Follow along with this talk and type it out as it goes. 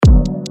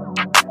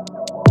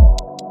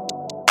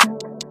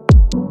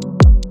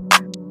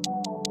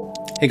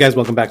Hey guys,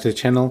 welcome back to the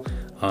channel.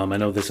 I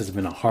know this has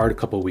been a hard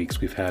couple of weeks.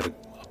 We've had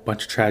a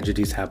bunch of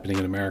tragedies happening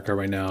in America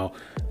right now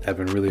that have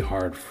been really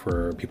hard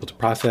for people to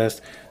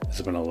process.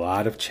 There's been a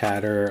lot of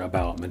chatter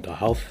about mental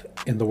health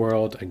in the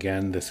world.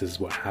 Again, this is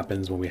what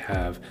happens when we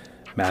have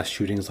mass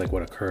shootings like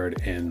what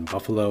occurred in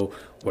Buffalo,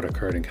 what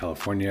occurred in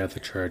California at the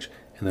church,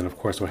 and then of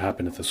course what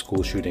happened at the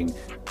school shooting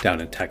down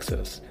in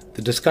Texas.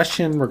 The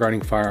discussion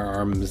regarding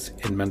firearms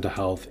in mental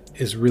health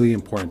is really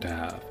important to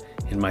have.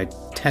 In my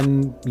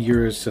 10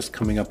 years just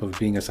coming up of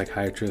being a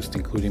psychiatrist,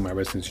 including my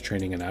residency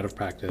training and out of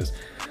practice,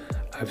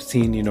 I've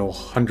seen,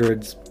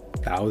 hundreds,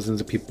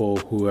 thousands of people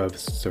who have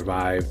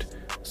survived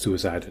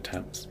suicide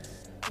attempts.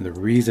 And the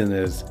reason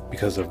is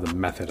because of the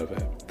method of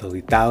it. The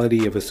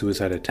lethality of a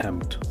suicide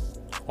attempt,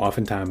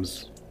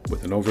 oftentimes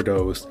with an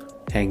overdose,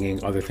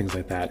 hanging, other things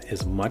like that,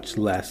 is much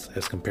less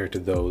as compared to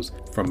those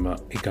from a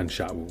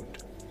gunshot wound.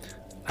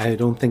 I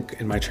don't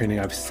think in my training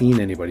I've seen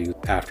anybody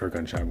after a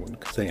gunshot wound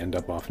because they end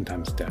up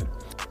oftentimes dead.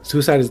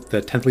 Suicide is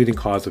the 10th leading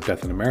cause of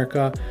death in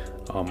America.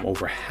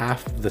 Over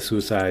half of the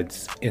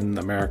suicides in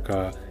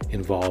America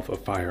involve a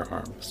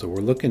firearm. So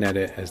we're looking at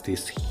it as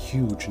these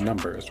huge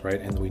numbers, right?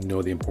 And we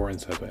know the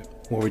importance of it.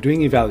 When we're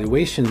doing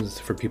evaluations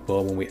for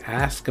people, when we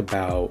ask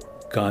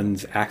about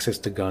guns, access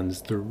to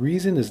guns, the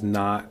reason is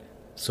not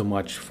so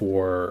much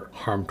for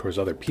harm towards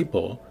other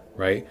people,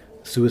 right?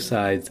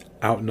 Suicides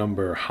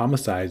outnumber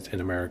homicides in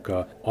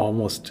America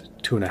almost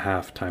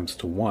 2.5 times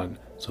to 1.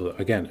 So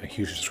again, a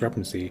huge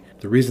discrepancy.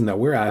 The reason that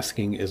we're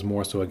asking is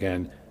more so,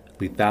 again,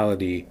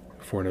 lethality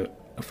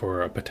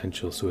for a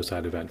potential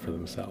suicide event for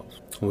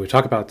themselves. When we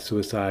talk about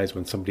suicides,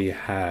 when somebody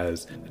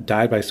has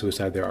died by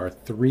suicide, there are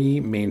 3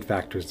 main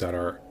factors that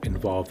are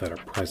involved that are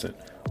present.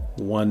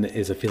 1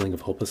 is a feeling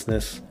of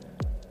hopelessness.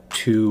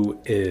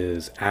 2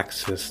 is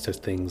access to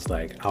things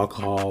like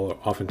alcohol, or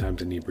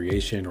oftentimes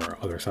inebriation or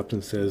other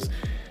substances.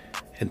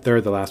 And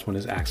 3rd, the last one,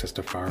 is access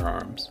to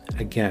firearms.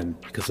 Again,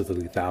 because of the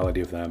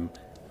lethality of them.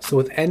 So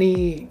with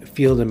any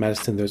field in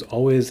medicine, there's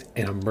always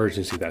an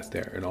emergency that's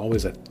there and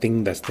always a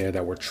thing that's there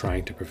that we're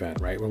trying to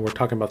prevent, right? When we're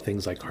talking about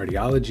things like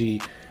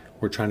cardiology,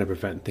 we're trying to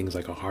prevent things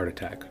like a heart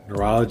attack.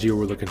 Neurology,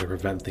 we're looking to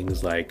prevent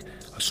things like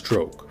a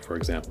stroke, for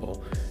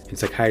example. In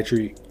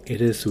psychiatry,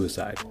 it is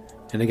suicide.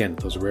 And again,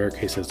 those rare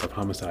cases of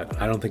homicide.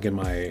 I don't think in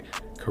my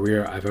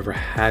career I've ever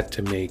had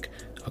to make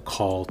a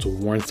call to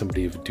warn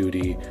somebody of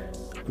duty,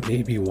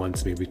 maybe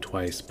once, maybe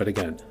twice. But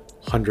again,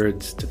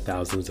 hundreds to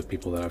thousands of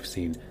people that I've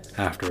seen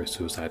after a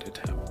suicide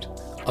attempt.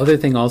 Other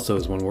thing also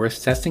is when we're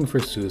assessing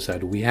for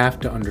suicide, we have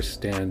to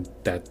understand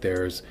that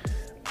there's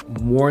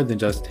more than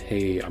just,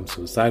 hey, I'm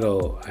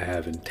suicidal, I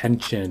have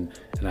intention,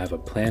 and I have a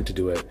plan to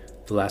do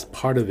it. The last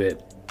part of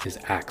it is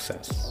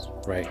access,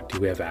 right? Do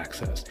we have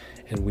access?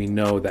 And we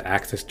know that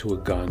access to a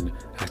gun,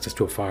 access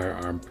to a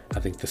firearm, I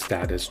think the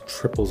status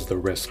triples the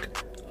risk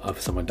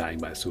of someone dying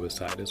by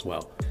suicide as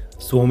well.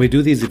 So when we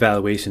do these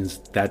evaluations,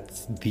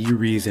 that's the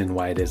reason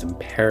why it is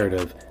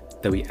imperative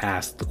that we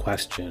ask the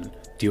question,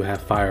 do you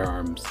have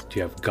firearms? Do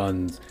you have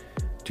guns?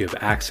 Do you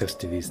have access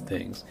to these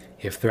things?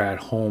 If they're at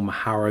home,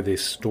 how are they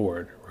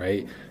stored,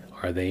 right?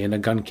 Are they in a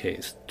gun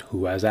case?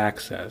 Who has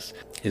access?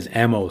 Is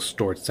ammo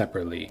stored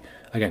separately?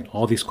 Again,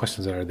 all these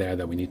questions that are there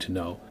that we need to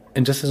know.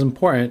 And just as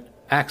important,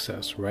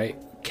 access,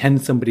 right? Can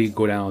somebody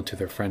go down to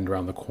their friend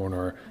around the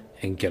corner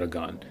and get a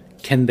gun?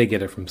 Can they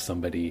get it from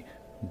somebody?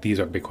 These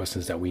are big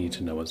questions that we need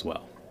to know as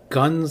well.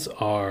 Guns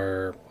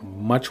are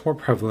much more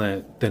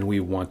prevalent than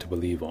we want to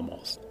believe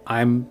almost.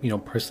 I'm,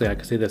 personally, I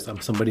can say this, I'm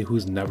somebody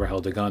who's never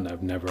held a gun.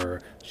 I've never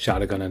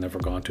shot a gun. I've never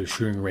gone to a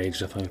shooting range,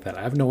 nothing like that.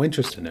 I have no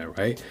interest in it,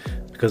 right?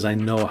 Because I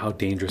know how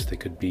dangerous they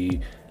could be,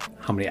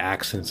 how many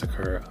accidents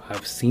occur.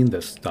 I've seen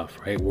this stuff,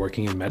 right?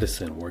 Working in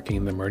medicine, working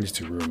in the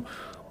emergency room,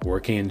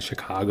 working in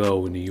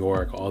Chicago, New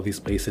York, all these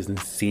places, and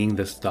seeing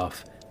this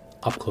stuff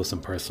up close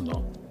and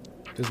personal.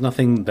 There's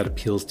nothing that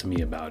appeals to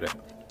me about it.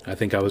 I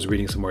think I was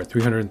reading somewhere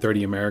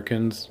 330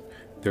 Americans,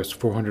 there's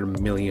 400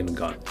 million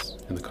guns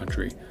in the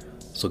country.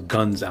 So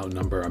guns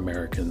outnumber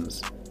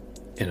Americans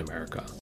in America.